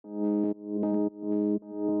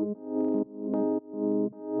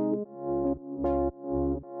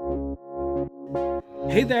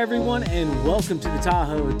Hey there, everyone, and welcome to the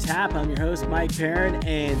Tahoe Tap. I'm your host, Mike Perrin,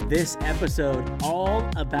 and this episode all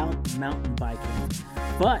about mountain biking.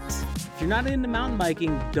 But if you're not into mountain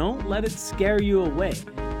biking, don't let it scare you away,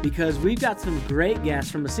 because we've got some great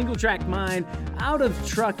guests from a single track mine out of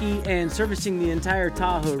Truckee and servicing the entire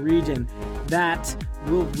Tahoe region that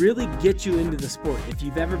will really get you into the sport. If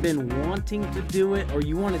you've ever been wanting to do it or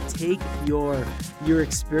you want to take your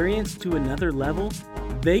experience to another level,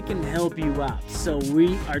 they can help you out. So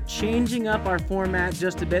we are changing up our format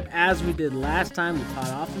just a bit as we did last time with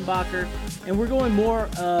Todd Offenbacher, and we're going more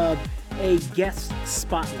of a guest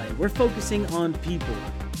spotlight. We're focusing on people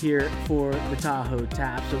here for the Tahoe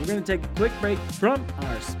Tap. So we're going to take a quick break from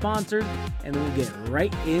our sponsors, and then we'll get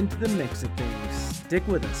right into the mix of things. Stick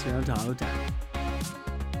with us here on Tahoe Tap.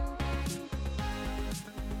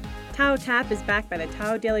 Tahoe Tap is backed by the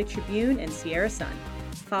Tahoe Daily Tribune and Sierra Sun.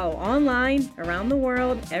 Follow online, around the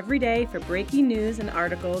world, every day for breaking news and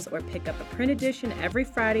articles, or pick up a print edition every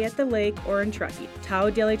Friday at the lake or in Truckee.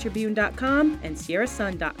 TahoeDailyTribune.com and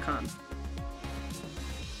SierraSun.com.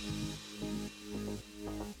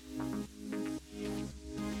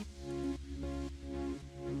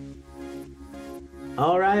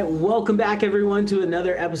 All right, welcome back, everyone, to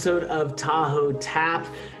another episode of Tahoe Tap.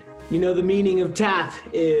 You know, the meaning of tap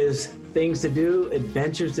is things to do,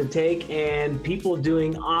 adventures to take, and people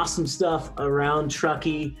doing awesome stuff around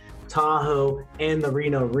Truckee, Tahoe, and the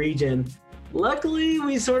Reno region. Luckily,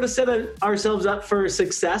 we sort of set ourselves up for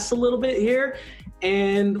success a little bit here,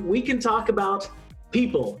 and we can talk about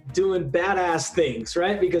people doing badass things,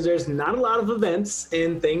 right? Because there's not a lot of events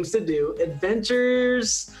and things to do.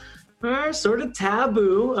 Adventures are sort of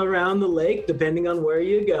taboo around the lake, depending on where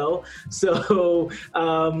you go. So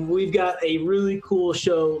we've got a really cool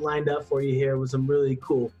show lined up for you here with some really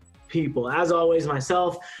cool people. As always,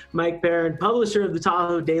 myself, Mike Perrin, publisher of the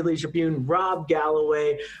Tahoe Daily Tribune, Rob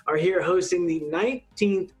Galloway, are here hosting the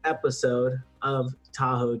 19th episode of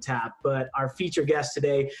Tahoe Tap. But our featured guest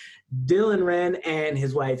today, Dylan Wren and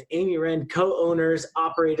his wife, Amy Wren, co-owners,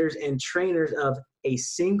 operators, and trainers of A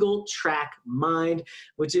Single Track Mind,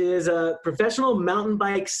 which is a professional mountain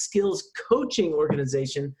bike skills coaching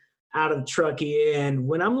organization out of Truckee. And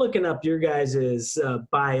when I'm looking up your guys'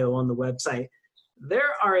 bio on the website,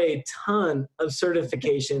 there are a ton of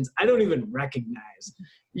certifications I don't even recognize.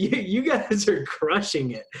 You guys are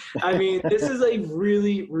crushing it. I mean, this is a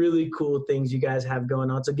really, really cool things you guys have going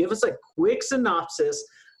on. So give us a quick synopsis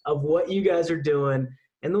of what you guys are doing,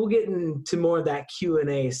 and then we'll get into more of that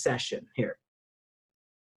Q&A session here.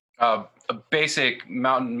 A basic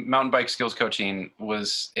mountain bike skills coaching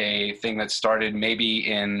was a thing that started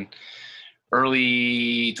maybe in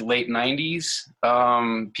early to late 90s.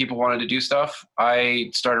 People wanted to do stuff. I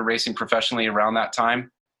started racing professionally around that time,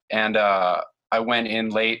 and I went in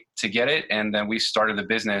late to get it, and then we started the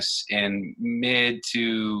business in mid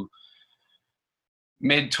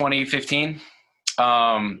 2015.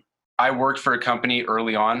 I worked for a company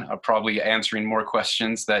early on. I'm probably answering more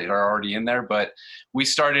questions that are already in there, but we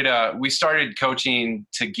started coaching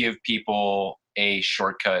to give people a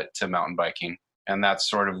shortcut to mountain biking, and that's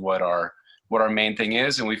sort of what our main thing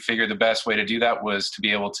is. And we figured the best way to do that was to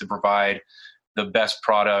be able to provide the best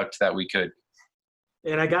product that we could.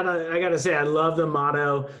 And I gotta say, I love the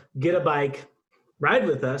motto: get a bike, ride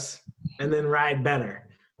with us, and then ride better.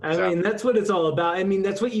 I mean, that's what it's all about. I mean,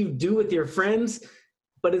 that's what you do with your friends,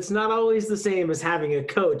 but it's not always the same as having a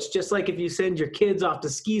coach. Just like if you send your kids off to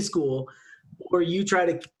ski school or you try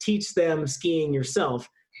to teach them skiing yourself,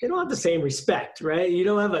 they don't have the same respect, right? You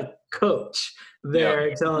don't have a coach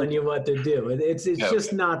there telling you what to do. It's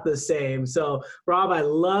just not the same. So, Rob, I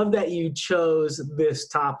love that you chose this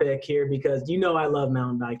topic here because you know I love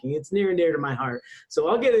mountain biking. It's near and dear to my heart. So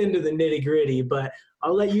I'll get into the nitty gritty, but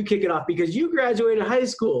I'll let you kick it off because you graduated high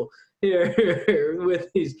school here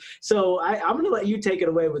with these. So I'm going to let you take it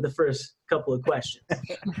away with the first couple of questions.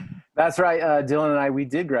 That's right. Dylan and I, we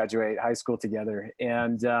did graduate high school together,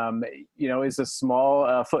 and, it's a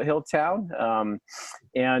small foothill town.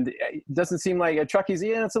 And it doesn't seem like Truckee's,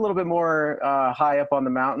 it's a little bit more high up on the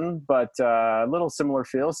mountain, but a little similar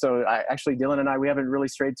feel. So actually, Dylan and I, we haven't really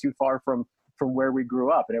strayed too far from where we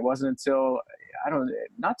grew up. And it wasn't until,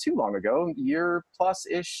 not too long ago, year plus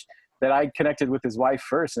ish, that I connected with his wife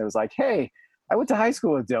first. And it was like, hey, I went to high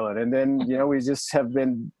school with Dylan. And then, we just have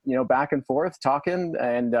been, back and forth talking.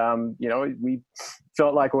 And, we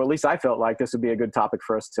felt like, or at least I felt like this would be a good topic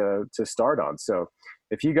for us to start on. So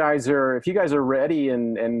if you guys are ready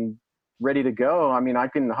and ready to go, I mean, I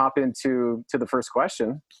can hop into the first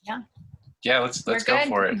question. Yeah. Yeah, let's We're go good.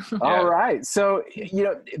 for it. Yeah. All right. So,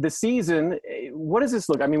 the season, what does this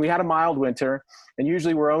look? I mean, we had a mild winter, and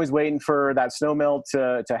usually we're always waiting for that snow melt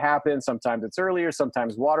to happen. Sometimes it's earlier,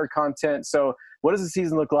 sometimes water content. So what does the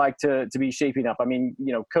season look like to be shaping up? I mean,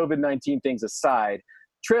 COVID-19 things aside,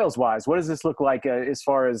 trails wise, what does this look like as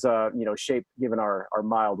far as, shape given our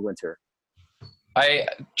mild winter?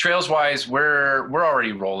 Trails wise, we're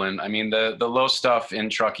already rolling. I mean, the low stuff in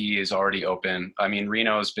Truckee is already open. I mean,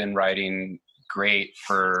 Reno's been riding great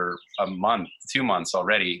for a month, 2 months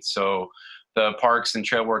already. So the parks and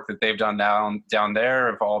trail work that they've done down there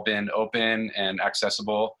have all been open and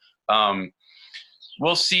accessible.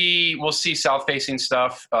 We'll see south facing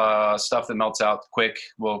stuff that melts out quick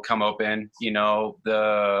will come open.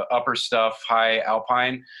 The upper stuff, high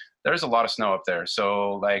alpine, there's a lot of snow up there.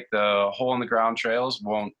 So like the hole in the ground trails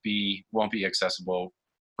won't be accessible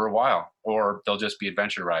for a while, or they'll just be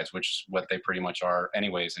adventure rides, which is what they pretty much are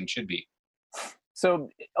anyways and should be. So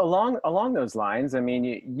along those lines, I mean,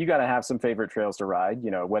 you got to have some favorite trails to ride,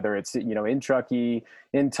 whether it's, in Truckee,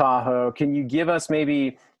 in Tahoe. Can you give us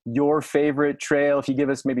maybe your favorite trail? If you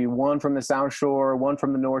give us maybe one from the South Shore, one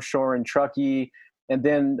from the North Shore in Truckee, and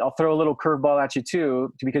then I'll throw a little curveball at you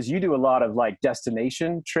too, because you do a lot of like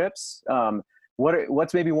destination trips.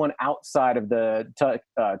 What's maybe one outside of the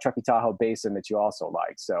Truckee Tahoe Basin that you also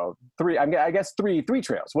like? So three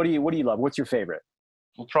trails. What do you love? What's your favorite?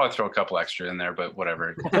 We'll probably throw a couple extra in there, but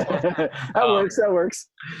whatever. That works.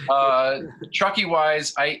 Truckee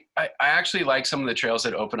wise, I actually like some of the trails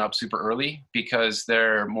that open up super early because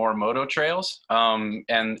they're more moto trails, and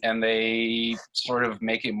they sort of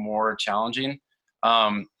make it more challenging.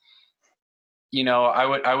 I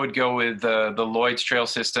would go with the Lloyd's trail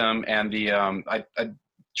system and the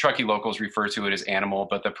Truckee locals refer to it as Animal,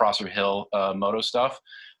 but the Prosser Hill moto stuff.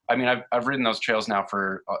 I mean, I've ridden those trails now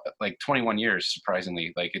for like 21 years,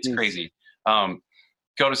 surprisingly. Like it's crazy.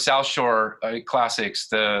 Go to South Shore Classics,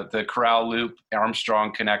 the Corral Loop,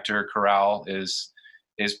 Armstrong Connector Corral is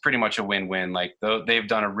pretty much a win-win. Like they've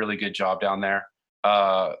done a really good job down there.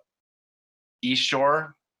 East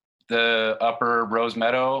Shore, the Upper Rose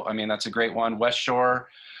Meadow, I mean, that's a great one. West Shore,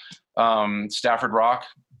 Stafford Rock.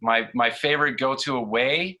 My favorite go-to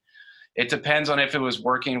away, it depends on if it was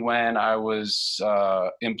working when I was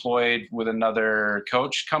employed with another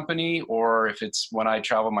coach company or if it's when I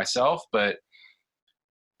travel myself. But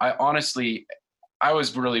I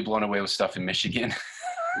was really blown away with stuff in Michigan.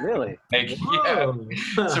 Really? Yeah,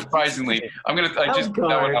 surprisingly. That one was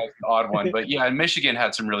an odd one. But yeah, Michigan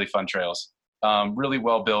had some really fun trails. Really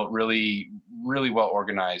well built, really, really well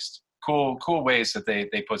organized. Cool ways that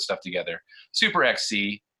they put stuff together. Super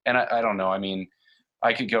XC. And I don't know, I mean,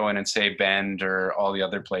 I could go in and say Bend or all the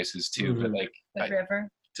other places too, but like River.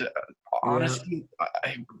 Honestly,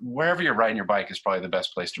 wherever you're riding your bike is probably the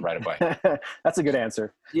best place to ride a bike. That's a good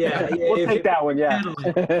answer. Yeah, we'll take that one. Yeah.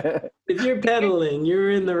 If you're pedaling, you're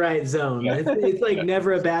in the right zone. It's like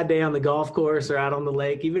never a bad day on the golf course or out on the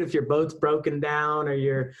lake. Even if your boat's broken down or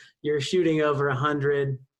you're shooting over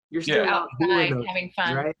 100, you're still out outside having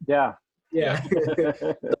fun, right? Yeah. Yeah.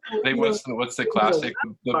 What's the classic?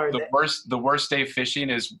 The worst day fishing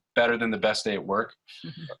is better than the best day at work.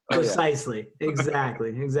 Precisely.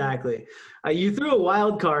 Exactly. You threw a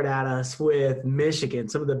wild card at us with Michigan,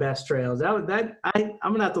 some of the best trails. I'm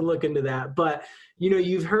gonna have to look into that. But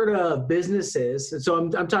you've heard of businesses, so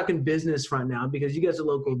I'm talking business front now because you guys are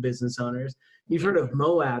local business owners. You've heard of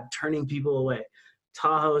Moab turning people away.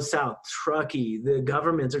 Tahoe South, Truckee, the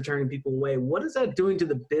governments are turning people away. What is that doing to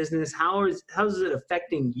the business? How is it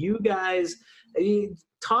affecting you guys?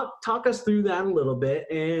 Talk us through that a little bit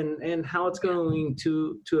and how it's going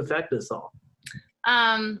to affect us all.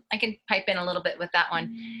 I can pipe in a little bit with that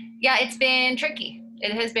one. Yeah, it's been tricky.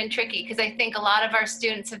 It has been tricky because I think a lot of our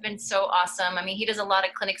students have been so awesome. I mean, he does a lot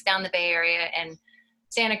of clinics down the Bay Area and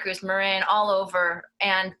Santa Cruz, Marin, all over,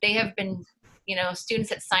 and they have been students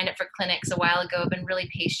that signed up for clinics a while ago have been really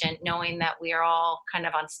patient, knowing that we are all kind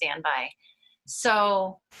of on standby.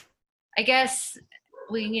 So I guess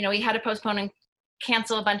we had to postpone and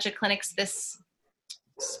cancel a bunch of clinics this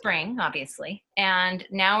spring, obviously. And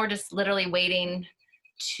now we're just literally waiting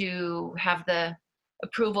to have the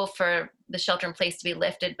approval for the shelter in place to be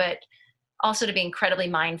lifted, but also to be incredibly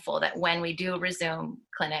mindful that when we do resume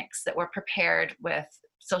clinics, that we're prepared with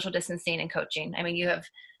social distancing and coaching. I mean, you have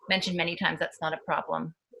mentioned many times that's not a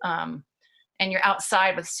problem. And you're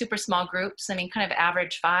outside with super small groups. I mean, kind of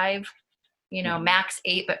average 5, max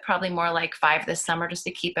 8, but probably more like 5 this summer just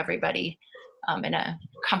to keep everybody in a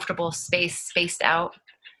comfortable space, spaced out.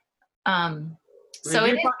 So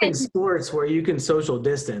you're talking sports where you can social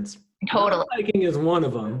distance. Totally. Hiking is one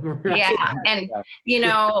of them. Right? Yeah. And,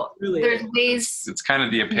 Really there's is. ways. It's kind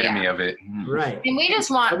of the epitome of it. Right. And we just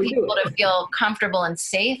How want we do people it. to feel comfortable and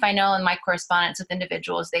safe. I know in my correspondence with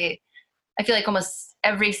individuals, I feel like almost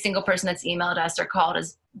every single person that's emailed us or called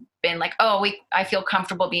has been like, I feel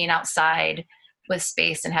comfortable being outside with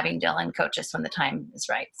space and having Dylan coach us when the time is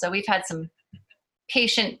right. So we've had some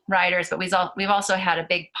patient riders, but we've also had a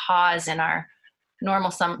big pause in our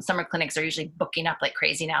normal summer clinics are usually booking up like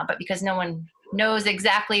crazy now, but because no one knows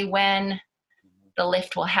exactly when the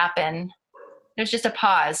lift will happen, there's just a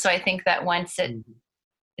pause. So I think that once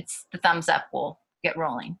it's the thumbs up, we'll get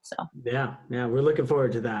rolling. So Yeah, we're looking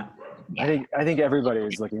forward to that. yeah. I think everybody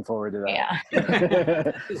is looking forward to that.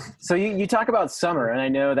 Yeah. So you talk about summer, and I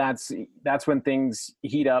know that's when things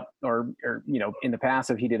heat up, or in the past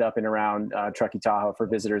have heated up and around Truckee Tahoe for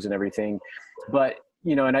visitors and everything. But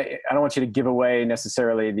and I don't want you to give away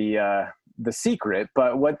necessarily the secret,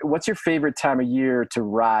 but what's your favorite time of year to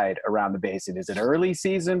ride around the basin? Is it early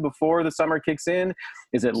season before the summer kicks in?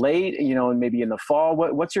 Is it late? And maybe in the fall.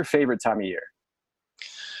 What's your favorite time of year?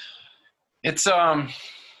 It's the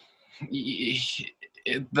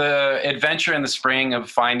adventure in the spring of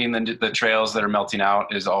finding the trails that are melting out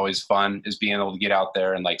is always fun, is being able to get out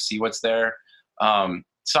there and like see what's there.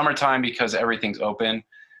 Summertime, because everything's open.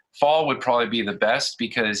 Fall would probably be the best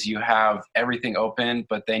because you have everything open,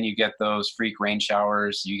 but then you get those freak rain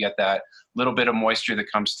showers. You get that little bit of moisture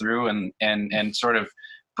that comes through and sort of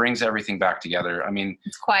brings everything back together. I mean,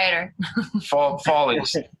 It's quieter. fall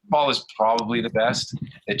is probably the best.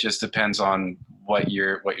 It just depends on what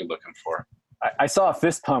you're looking for. I saw a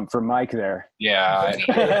fist pump from Mike there. Yeah,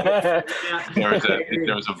 Yeah.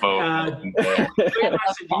 there was a vote. Do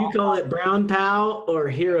you call it brown pow or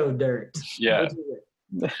hero dirt? Yeah. Which is it?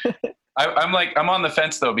 I'm on the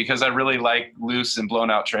fence though, because I really like loose and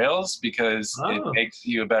blown out trails because it makes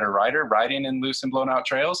you a better rider riding in loose and blown out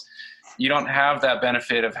trails. You don't have that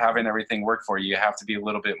benefit of having everything work for you. You have to be a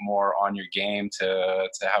little bit more on your game to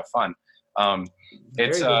have fun.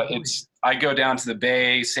 I go down to the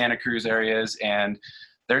Bay, Santa Cruz areas, and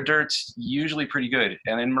their dirt's usually pretty good.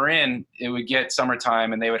 And in Marin, it would get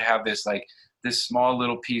summertime and they would have this small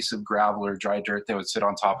little piece of gravel or dry dirt that would sit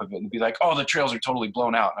on top of it and be like, oh, the trails are totally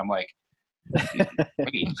blown out. And I'm like,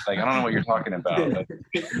 wait, I don't know what you're talking about.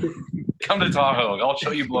 Come to Tahoe. I'll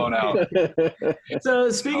show you blown out.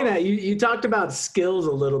 So speaking of that, you talked about skills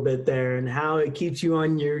a little bit there and how it keeps you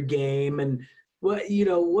on your game. And what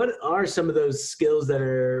are some of those skills that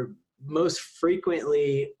are most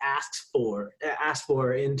frequently asked for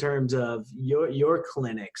in terms of your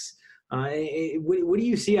clinics? What do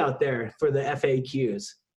you see out there for the FAQs?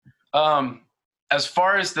 As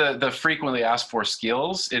far as the frequently asked for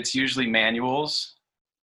skills, it's usually manuals,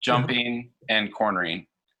 jumping, and cornering.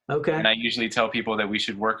 Okay. And I usually tell people that we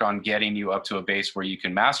should work on getting you up to a base where you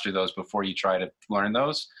can master those before you try to learn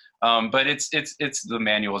those. But it's the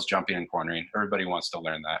manuals, jumping, and cornering. Everybody wants to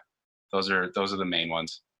learn that. Those are the main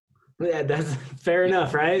ones. Yeah, that's fair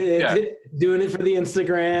enough, right? Yeah. Doing it for the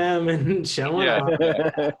Instagram and showing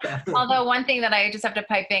off. Although one thing that I just have to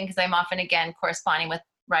pipe in, because I'm often, again, corresponding with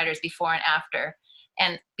riders before and after.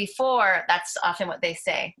 And before, that's often what they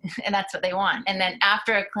say, and that's what they want. And then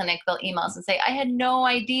after a clinic, they'll email us and say, I had no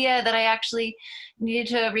idea that I actually needed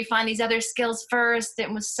to refine these other skills first. It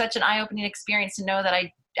was such an eye-opening experience to know that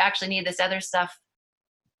I actually need this other stuff.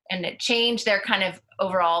 And it changed their kind of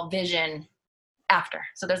overall vision after.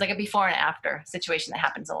 So there's like a before and after situation that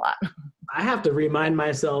happens a lot. I have to remind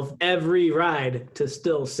myself every ride to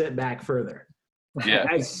still sit back further. Yeah.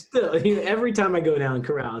 I still, every time I go down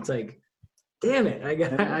Corral, it's like, damn it, I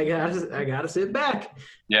gotta sit back.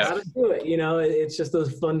 Yeah. Gotta do it. It's just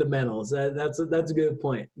those fundamentals. That's a good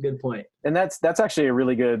point. Good point. And that's actually a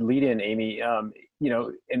really good lead in, Amy. And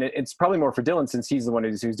it's probably more for Dylan since he's the one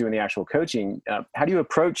who's doing the actual coaching. How do you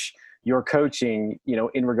approach your coaching,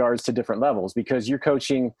 in regards to different levels? Because you're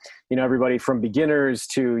coaching, everybody from beginners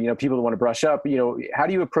to, people that want to brush up. How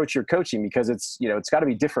do you approach your coaching? Because it's got to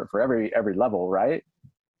be different for every level, right?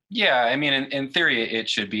 Yeah, I mean, in theory, it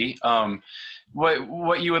should be.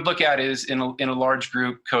 What you would look at is in a large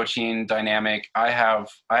group coaching dynamic, I have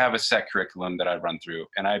a set curriculum that I run through,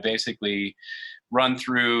 and I basically run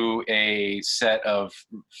through a set of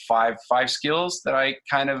five skills that I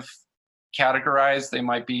kind of categorize. They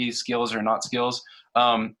might be skills or not skills.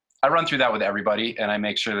 I run through that with everybody, and I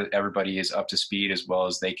make sure that everybody is up to speed as well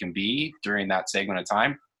as they can be during that segment of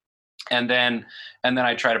time. And then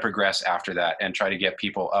I try to progress after that and try to get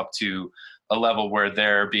people up to a level where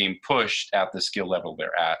they're being pushed at the skill level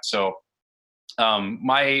they're at. So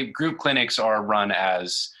my group clinics are run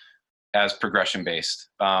as as progression based,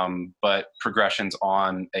 but progressions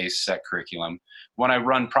on a set curriculum. When I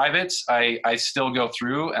run privates, I still go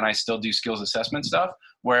through and I still do skills assessment stuff,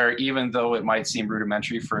 where even though it might seem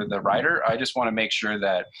rudimentary for the rider, I just want to make sure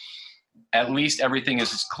that at least everything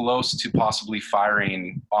is as close to possibly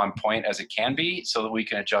firing on point as it can be, so that we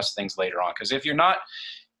can adjust things later on. Because if you're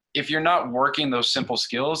not working those simple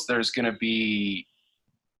skills, there's going to be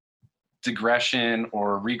digression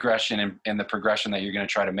or regression in the progression that you're going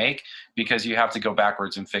to try to make, because you have to go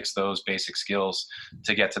backwards and fix those basic skills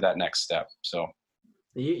to get to that next step. So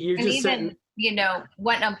you're and just even,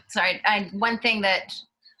 one thing that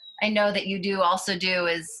I know that you do also do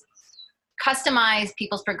is customize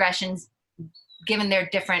people's progressions given their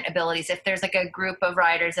different abilities. If there's like a group of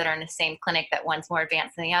riders that are in the same clinic that one's more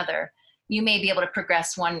advanced than the other, you may be able to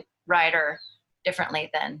progress one rider differently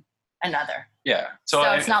than another. Yeah. So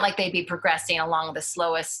it's not like they'd be progressing along the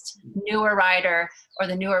slowest newer rider, or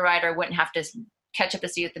the newer rider wouldn't have to catch up to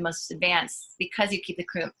you at the most advanced. Because you keep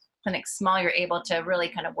the clinic small, you're able to really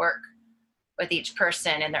kind of work with each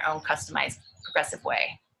person in their own customized progressive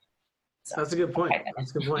way. So, that's a good point.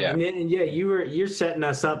 That's a good point. Yeah. And yeah, you're setting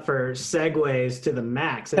us up for segues to the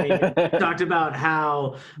max. I mean, you talked about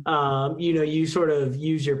how you sort of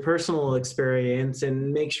use your personal experience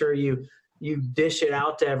and make sure you dish it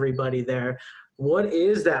out to everybody there. What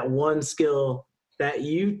is that one skill that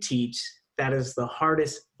you teach that is the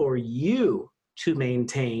hardest for you to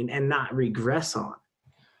maintain and not regress on?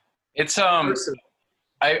 It's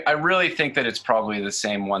I really think that it's probably the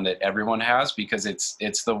same one that everyone has, because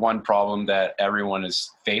it's the one problem that everyone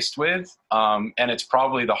is faced with, and it's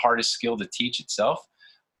probably the hardest skill to teach itself.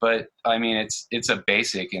 But I mean, it's a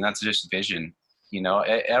basic, and that's just vision.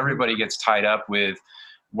 Everybody gets tied up with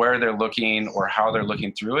where they're looking or how they're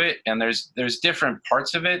looking through it, and there's different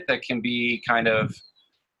parts of it that can be kind of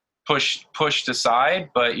pushed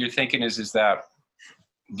aside. But your thinking is that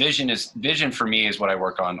vision for me is what I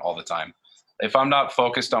work on all the time. If I'm not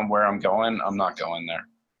focused on where I'm going, I'm not going there.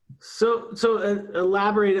 So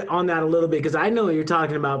elaborate on that a little bit, because I know what you're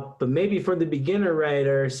talking about, but maybe for the beginner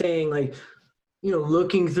rider, saying like,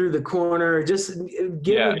 looking through the corner, just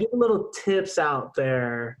give little tips out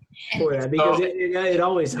there for that, because it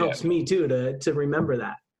always helps me too to remember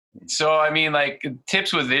that. So, I mean, like,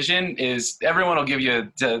 tips with vision is everyone will give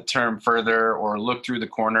you a term further or look through the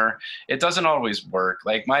corner. It doesn't always work.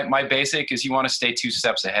 Like my basic is you want to stay 2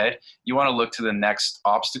 steps ahead. You want to look to the next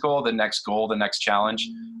obstacle, the next goal, the next challenge.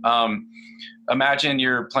 Imagine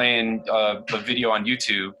you're playing a video on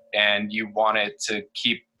YouTube and you want it to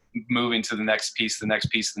keep moving to the next piece, the next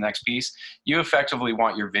piece, the next piece. You effectively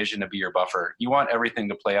want your vision to be your buffer. You want everything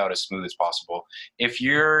to play out as smooth as possible. If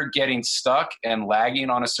you're getting stuck and lagging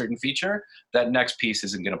on a certain feature, that next piece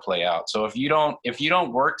isn't going to play out. So if you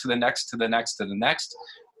don't work to the next,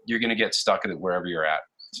 you're going to get stuck at it wherever you're at.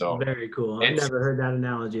 So very cool. I've never heard that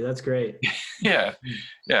analogy. That's great. Yeah.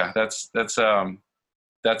 That's a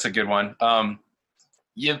good one.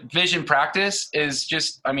 Vision practice is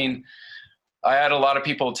just, I mean, I had a lot of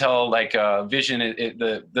people tell like vision,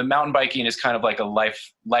 the mountain biking is kind of like a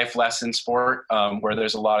life lesson sport, where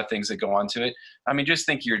there's a lot of things that go on to it. I mean, just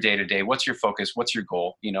think your day to day. What's your focus? What's your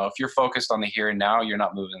goal? If you're focused on the here and now, you're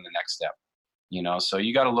not moving the next step. So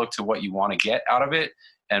you got to look to what you want to get out of it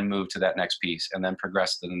and move to that next piece, and then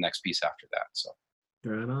progress to the next piece after that. So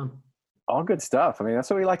right on. All good stuff. I mean, that's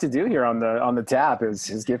what we like to do here on the tap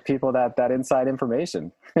is give people that inside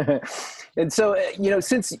information. And so,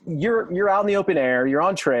 since you're out in the open air, you're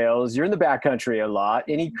on trails, you're in the backcountry a lot,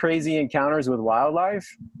 any crazy encounters with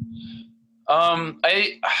wildlife? I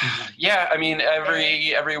mean,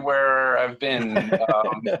 everywhere I've been,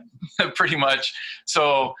 pretty much.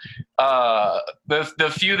 So,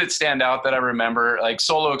 the few that stand out that I remember, like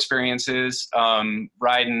solo experiences,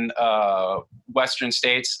 riding, Western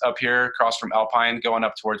States up here across from Alpine, going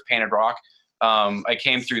up towards Painted Rock. I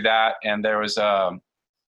came through that, and there was,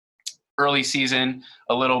 early season,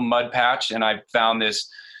 a little mud patch, and I found this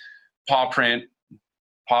paw print,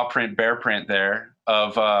 bear print there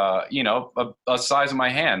of, a size of my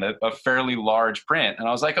hand, a fairly large print. And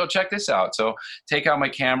I was like, oh, check this out. So take out my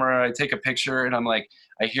camera, I take a picture, and I'm like,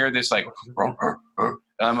 I hear this like, and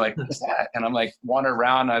I'm like, what's that? And I'm like, wander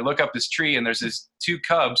around, and I look up this tree, and there's this 2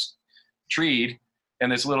 cubs treed in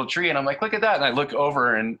this little tree. And I'm like, look at that. And I look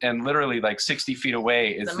over, and literally like 60 feet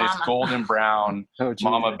away is this golden brown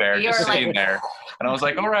mama bear just sitting there. And I was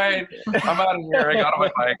like, all right, I'm out of here. I got on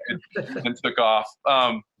my bike and took off.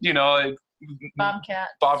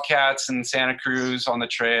 Bobcats in Santa Cruz on the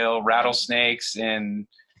trail, rattlesnakes in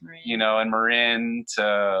Marin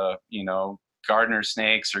to, gardener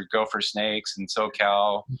snakes or gopher snakes in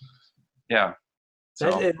SoCal. Yeah.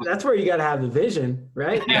 So That's where you got to have the vision,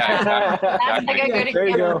 right? yeah, exactly. That's like a good There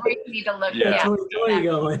you example go. where you need to look. Yeah. Yeah. 2020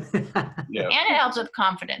 going. Yeah. And it helps with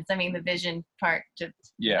confidence. I mean, the vision part to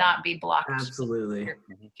Yeah. not be blocked. Absolutely.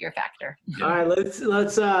 Your factor. All right, let's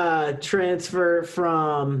transfer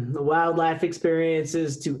from the wildlife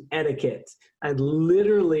experiences to etiquette. I've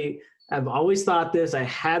always thought this. I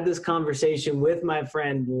had this conversation with my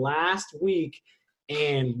friend last week,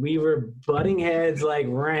 and we were butting heads like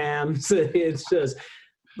rams. It's just,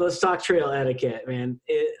 let's talk trail etiquette, man.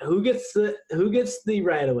 Who gets the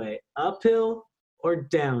right of way, uphill or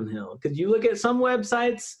downhill? Because you look at some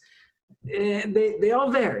websites, they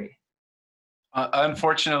all vary.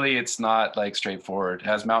 Unfortunately, it's not like straightforward.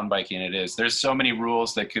 As mountain biking, it is. There's so many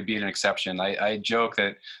rules that could be an exception. I joke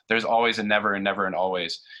that there's always a never and never and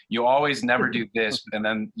always. You always never do this, and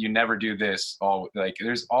then you never do this.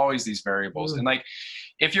 There's always these variables. And like,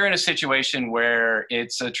 if you're in a situation where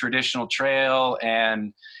it's a traditional trail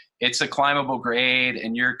and it's a climbable grade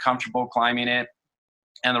and you're comfortable climbing it,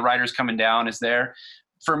 and the rider's coming down is there.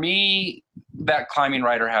 For me, that climbing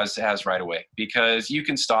rider has right away, because you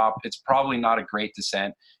can stop. It's probably not a great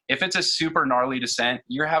descent. If it's a super gnarly descent,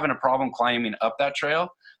 you're having a problem climbing up that trail.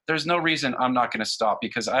 There's no reason I'm not going to stop,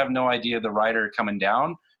 because I have no idea the rider coming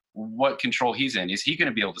down, what control he's in. Is he going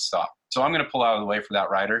to be able to stop? So I'm going to pull out of the way for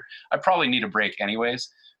that rider. I probably need a break anyways.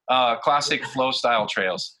 Classic flow style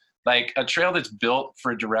trails, like a trail that's built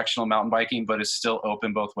for directional mountain biking, but is still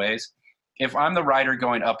open both ways. If I'm the rider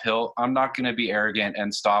going uphill, I'm not going to be arrogant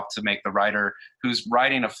and stop to make the rider who's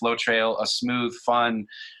riding a flow trail, a smooth, fun,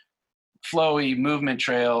 flowy movement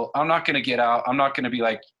trail. I'm not going to get out. I'm not going to be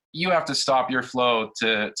like, you have to stop your flow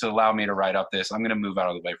to allow me to ride up this. I'm going to move out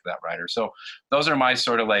of the way for that rider. So those are my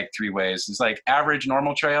sort of like three ways. It's like average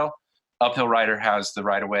normal trail, uphill rider has the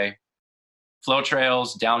right of way. Flow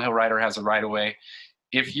trails, downhill rider has a right of way.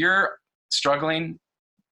 If you're struggling,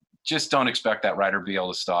 just don't expect that rider to be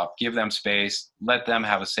able to stop. Give them space. Let them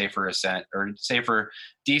have a safer ascent or safer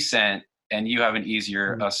descent, and you have an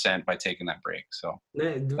easier ascent by taking that break. So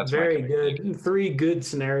that's very good. 3 good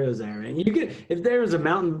scenarios there, man. You could, if there was a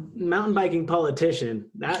mountain biking politician,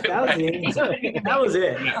 that was the answer. That was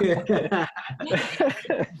it.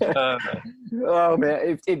 Oh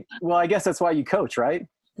man! Well, I guess that's why you coach, right?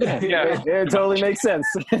 Yeah. It totally makes sense.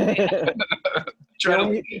 Try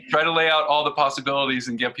to lay out all the possibilities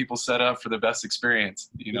and get people set up for the best experience.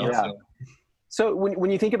 Yeah. So when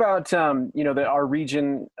you think about our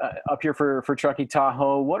region up here for Truckee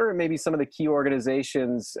Tahoe, what are maybe some of the key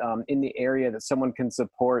organizations in the area that someone can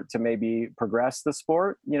support to maybe progress the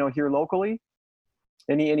sport here locally?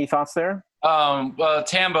 Any thoughts there? Well,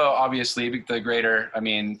 TAMBA, obviously, the greater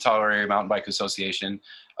Tahoe Area Mountain Bike Association,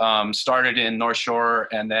 started in North Shore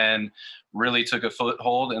and then really took a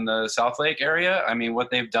foothold in the South Lake area. I mean, what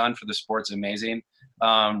they've done for the sport's amazing.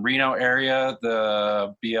 Reno area,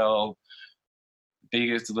 the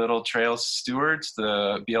Biggest Little Trail Stewards,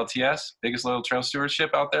 the BLTS, Biggest Little Trail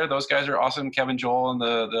Stewardship out there. Those guys are awesome. Kevin Joel and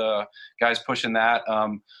the guys pushing that.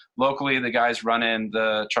 Locally, the guys running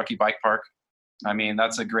the Truckee Bike Park. I mean,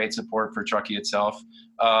 that's a great support for Truckee itself.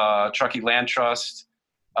 Truckee Land Trust.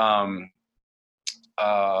 I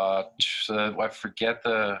forget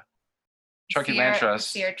the Truckee Land Trust.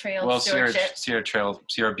 Sierra Trail Stewardship. Sierra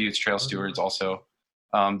Buttes Trail Stewards also.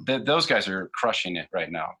 Those guys are crushing it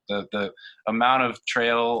right now. The amount of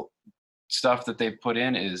trail stuff that they've put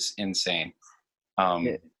in is insane.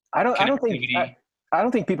 I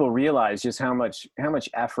don't think people realize just how much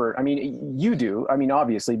effort. I mean, you do. I mean,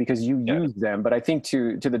 obviously because you use them, but I think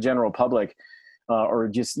to the general public, or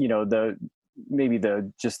just the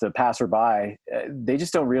passerby, they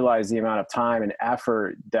just don't realize the amount of time and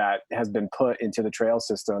effort that has been put into the trail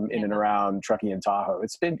system in and around Truckee and Tahoe.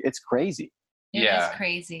 It's crazy. It is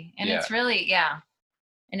crazy. And it's really,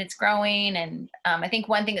 and it's growing. And I think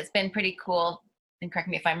one thing that's been pretty cool, and correct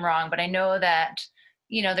me if I'm wrong, but I know that,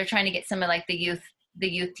 they're trying to get some of like the youth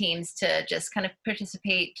teams to just kind of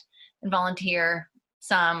participate and volunteer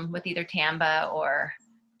some with either TAMBA or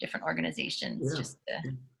different organizations.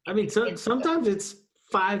 Sometimes it's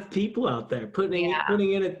 5 people out there putting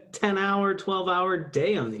in a 10-hour, 12-hour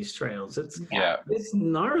day on these trails. It's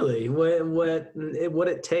gnarly what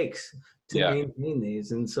it takes to maintain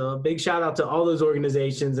these. And so a big shout out to all those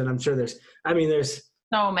organizations. And I'm sure there's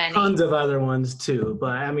so many, tons of other ones too.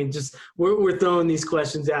 But I mean, just we're throwing these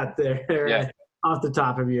questions out there off the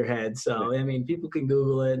top of your head. So I mean, people can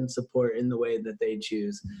Google it and support in the way that they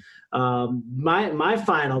choose. My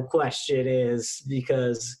final question is,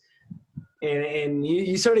 because and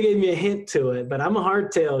you sort of gave me a hint to it, but I'm a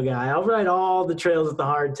hardtail guy. I'll ride all the trails with the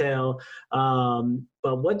hardtail.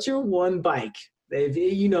 But what's your one bike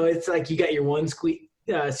It's like you got your one ski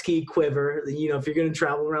quiver. If you're going to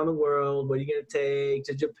travel around the world, what are you going to take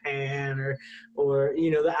to Japan or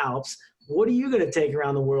the Alps? What are you going to take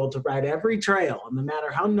around the world to ride every trail, no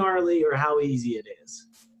matter how gnarly or how easy it is?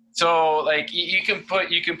 So like you can put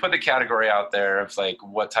the category out there of like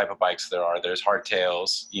what type of bikes there are. There's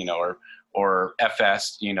hardtails, or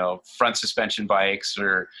FS, front suspension bikes,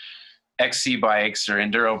 or XC bikes, or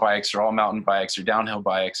enduro bikes, or all mountain bikes, or downhill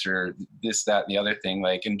bikes, or this, that, and the other thing,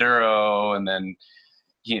 like enduro, and then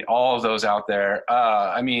all of those out there.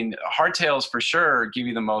 Hardtails for sure give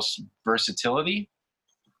you the most versatility,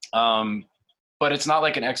 but it's not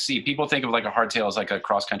like an XC. People think of like a hardtail as like a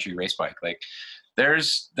cross country race bike. Like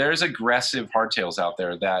there's aggressive hardtails out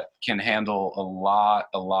there that can handle a lot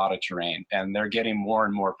of terrain, and they're getting more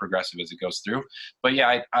and more progressive as it goes through. But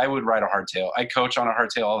yeah, I would ride a hardtail. I coach on a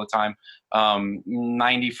hardtail all the time.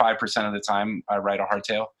 95% of the time I ride a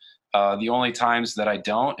hardtail. The only times that I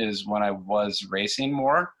don't is when I was racing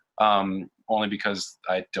more, only because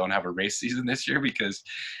I don't have a race season this year because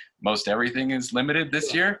most everything is limited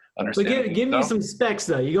this year. But give me some specs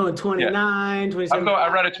though. You going 29, 27?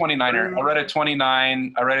 I read a 29er. I read a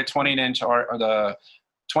 29. I read a 20-inch or the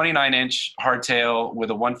 29-inch hardtail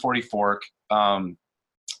with a 140 fork.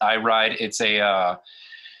 I ride. It's a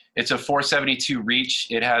 472 reach.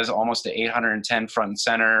 It has almost an 810 front and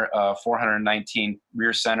center, 419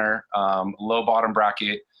 rear center, low bottom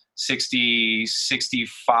bracket,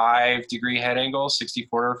 65 degree head angle,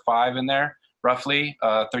 64 or 5 in there. Roughly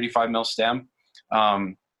 35 mil stem.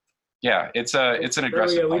 It's an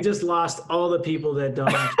aggressive. We just lost all the people that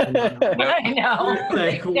don't actually know. I know.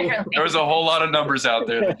 There was a whole lot of numbers out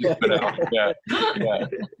there that you put out. Yeah.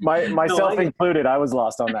 Myself included, I was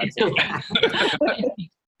lost on that too.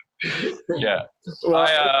 Yeah.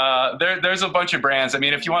 There's a bunch of brands. I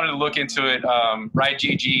mean, if you wanted to look into it, Ride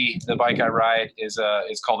GG, the bike I ride, is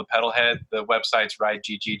called a Pedalhead. The website's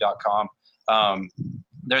ridegg.com.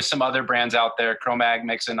 There's some other brands out there. Chromag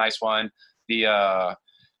makes a nice one. They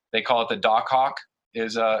call it the Doc Hawk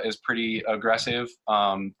is pretty aggressive.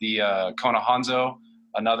 The Kona Hanzo,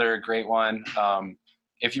 another great one.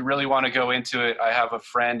 If you really want to go into it, I have a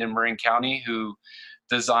friend in Marin County who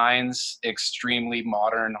designs extremely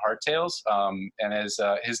modern hardtails. And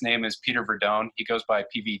his name is Peter Verdone. He goes by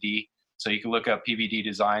PVD. So you can look up PVD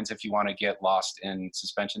designs if you want to get lost in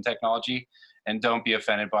suspension technology. And don't be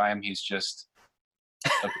offended by him. He's just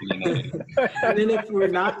opinionated. And then if we're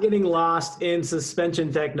not getting lost in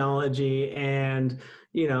suspension technology and,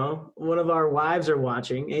 one of our wives are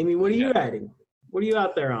watching, Amy, what are you riding? What are you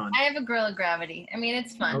out there on? I have a Gorilla Gravity. I mean,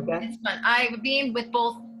 it's fun. Okay. It's fun. I've been with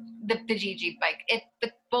both the GG bike.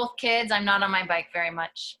 With both kids, I'm not on my bike very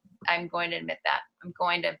much. I'm going to admit that.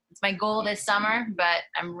 It's my goal this summer, but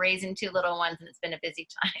I'm raising 2 little ones and it's been a busy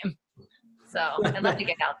time. So I'd love to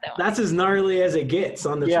get out there. That's as gnarly as it gets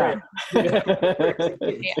on the trail.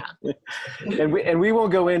 Yeah. And we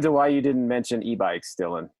won't go into why you didn't mention e-bikes,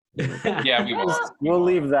 Dylan. Yeah, we will. We'll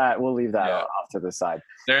leave that off to the side.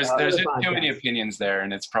 There's just too many opinions there,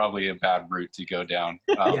 and it's probably a bad route to go down.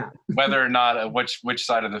 Whether or not which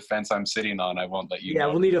side of the fence I'm sitting on, I won't let you know. Yeah,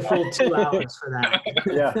 we'll need a full 2 hours for that.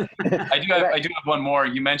 I do have one more.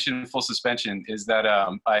 You mentioned full suspension. Is that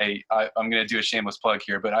I'm going to do a shameless plug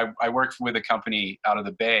here, but I work with a company out of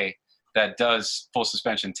the Bay that does full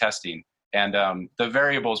suspension testing, and the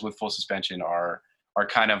variables with full suspension are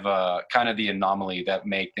kind of the anomaly that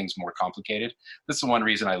make things more complicated. This is one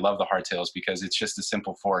reason I love the hardtails, because it's just a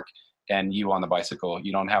simple fork and you on the bicycle.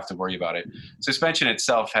 You don't have to worry about it. Suspension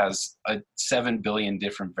itself has 7 billion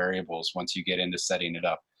different variables once you get into setting it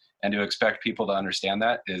up. And to expect people to understand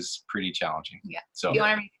that is pretty challenging. Yeah. So if you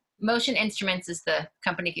want to Motion Instruments is the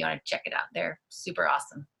company if you want to check it out. They're super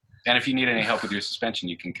awesome. And if you need any help with your suspension,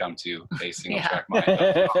 you can come to a single track mine.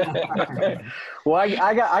 Well,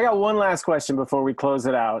 I got one last question before we close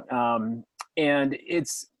it out. And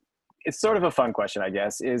it's sort of a fun question, I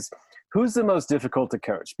guess, is who's the most difficult to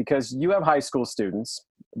coach? Because you have high school students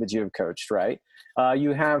that you have coached, right?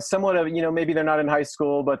 You have somewhat of, maybe they're not in high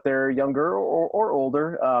school, but they're younger or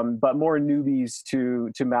older, but more newbies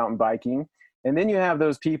to mountain biking. And then you have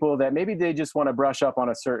those people that maybe they just want to brush up on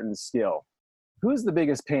a certain skill. Who's the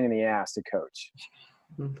biggest pain in the ass to coach?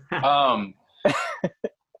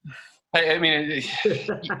 I mean,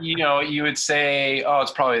 you would say, oh,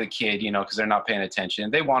 it's probably the kid, because they're not paying attention.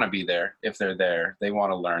 They want to be there. If they're there, they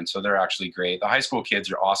want to learn. So they're actually great. The high school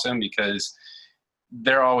kids are awesome because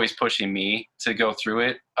they're always pushing me to go through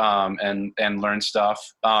it and learn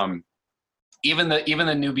stuff. Even the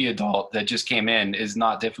newbie adult that just came in is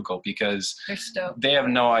not difficult because they're stoked. They have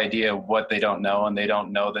no idea what they don't know, and they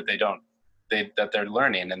don't know that they they're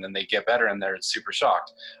learning, and then they get better and they're super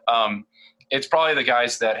shocked. It's probably the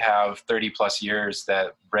guys that have 30 plus years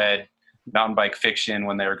that read mountain bike fiction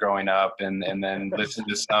when they were growing up, and then listen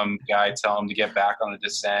to some guy tell them to get back on a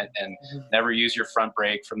descent and never use your front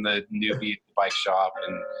brake from the newbie bike shop.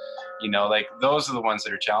 And, like those are the ones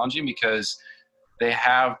that are challenging because they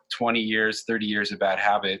have 20 years, 30 years of bad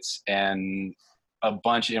habits and a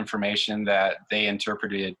bunch of information that they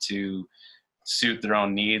interpreted to suit their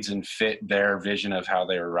own needs and fit their vision of how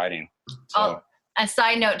they were riding. So, a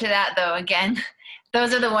side note to that though, again,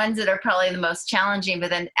 those are the ones that are probably the most challenging, but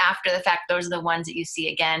then after the fact, those are the ones that you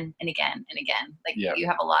see again and again and again. Like you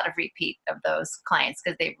have a lot of repeat of those clients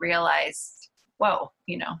because they realize, whoa,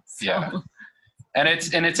 so. Yeah. And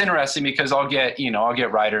it's interesting because I'll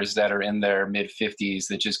get riders that are in their mid 50s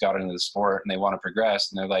that just got into the sport and they want to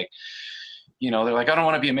progress. And they're like, I don't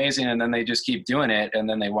want to be amazing. And then they just keep doing it. And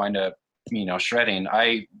then they wind up, shredding.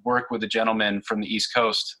 I work with a gentleman from the East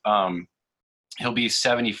Coast. He'll be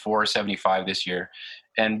 74, 75 this year.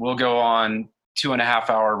 And we'll go on 2.5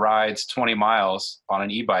 hour rides, 20 miles on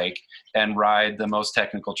an e-bike and ride the most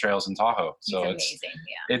technical trails in Tahoe. So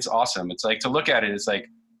it's awesome. It's like to look at it. It's like,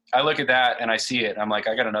 I look at that and I see it. And I'm like,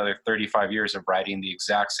 I got another 35 years of riding the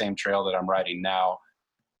exact same trail that I'm riding now,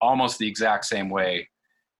 almost the exact same way.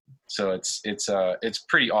 So it's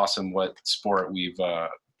pretty awesome what sport we've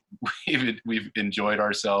enjoyed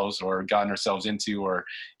ourselves or gotten ourselves into or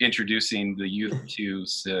introducing the youth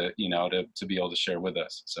to be able to share with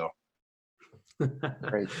us. So.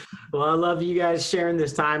 Great. Well, I love you guys sharing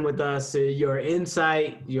this time with us, your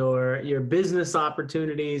insight, your business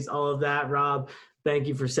opportunities, all of that. Rob, thank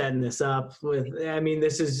you for setting this up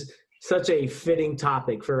this is such a fitting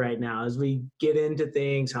topic for right now as we get into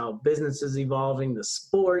things, how business is evolving, the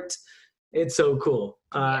sport. It's so cool.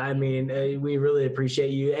 We really appreciate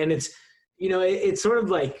you. And it's, it's sort of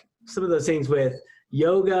like some of those things with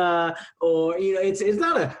yoga or, it's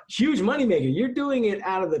not a huge moneymaker. You're doing it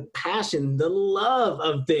out of the passion, the love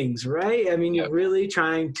of things, right? You're really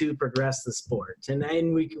trying to progress the sport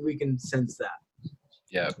and we can sense that.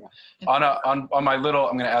 Yeah. On my little,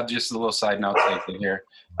 I'm going to add just a little side note here.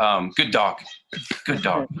 Good dog.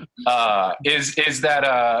 Is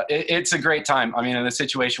that it's a great time. In the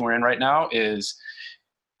situation we're in right now is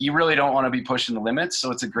you really don't want to be pushing the limits.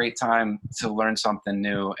 So it's a great time to learn something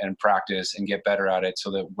new and practice and get better at it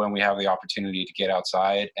so that when we have the opportunity to get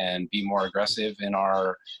outside and be more aggressive in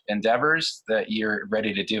our endeavors, that you're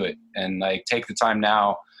ready to do it and take the time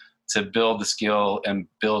now to build the skill and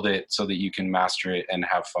build it so that you can master it and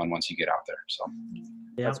have fun once you get out there. So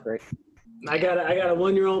that's great. I got a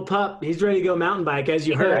 1-year-old pup. He's ready to go mountain bike, as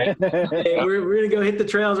you heard. Hey, we're going to go hit the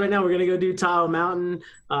trails right now. We're going to go do Tahoe Mountain.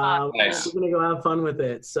 Nice. We're going to go have fun with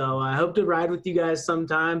it. So I hope to ride with you guys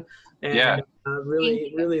sometime and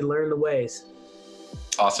really learn the ways.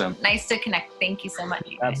 Awesome. Nice to connect. Thank you so much.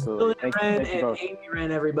 Absolutely. Thank you and Amy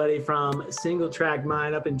Wren, everybody from Single Track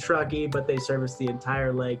Mine up in Truckee, but they service the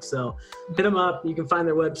entire lake. So hit them up. You can find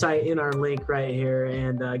their website in our link right here.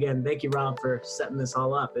 And again, thank you, Rob, for setting this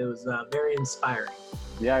all up. It was very inspiring.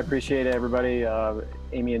 Yeah, I appreciate it, everybody.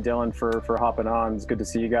 Amy and Dylan for hopping on. It's good to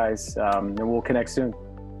see you guys. And we'll connect soon.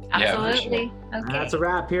 Absolutely. Yeah, okay. That's a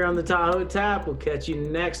wrap here on the Tahoe Tap. We'll catch you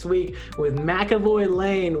next week with McAvoy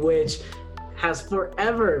Lane, which has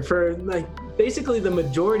forever, for basically the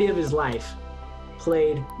majority of his life,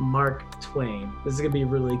 played Mark Twain. This is going to be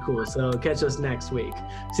really cool. So catch us next week.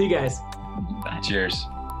 See you guys. Bye. Cheers.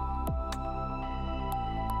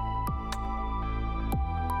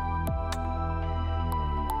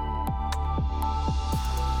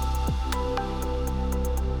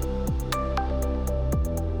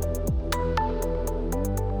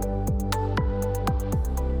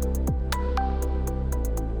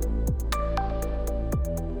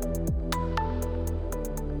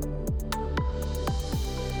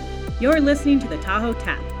 You're listening to the Tahoe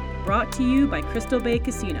Tap, brought to you by Crystal Bay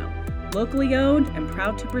Casino, locally owned and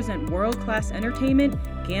proud to present world-class entertainment,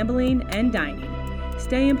 gambling, and dining.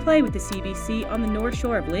 Stay and play with the CBC on the North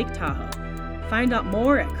Shore of Lake Tahoe. Find out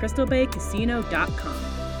more at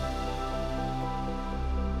crystalbaycasino.com.